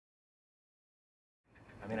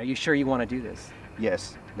mean, are you sure you want to do this?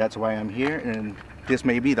 Yes, that's why I'm here, and this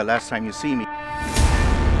may be the last time you see me.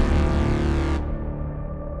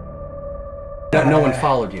 No one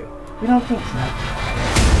followed you? We don't think so.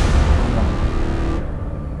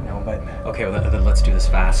 No, but... Okay, well, then let's do this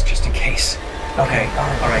fast, just in case. Okay,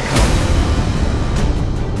 all right, come on.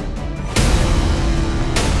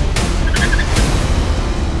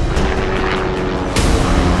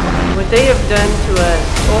 What they have done to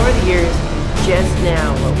us over the years, just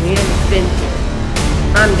now, what we have been through,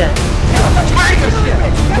 I'm done.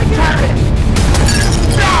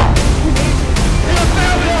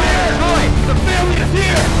 The family is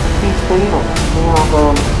here! He's fatal,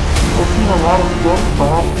 and we've seen a lot of death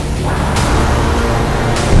bodies.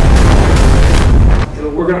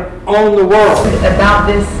 We're gonna own the world. About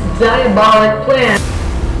this diabolic plan.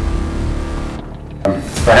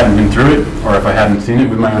 If I hadn't been through it, or if I hadn't seen it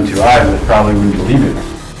with my own two eyes, I probably wouldn't believe it.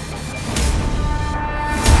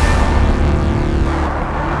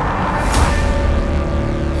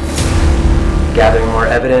 Gathering more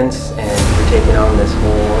evidence, and we're taking on this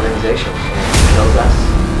whole organization. And it kills us.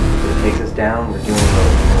 If it takes us down, we're doing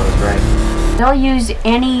what is right. They'll use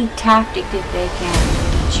any tactic that they can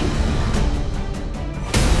to get you.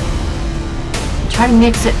 Try to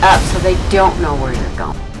mix it up so they don't know where you're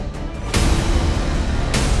going.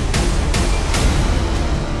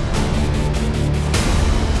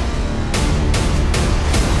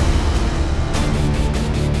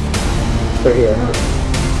 They're here.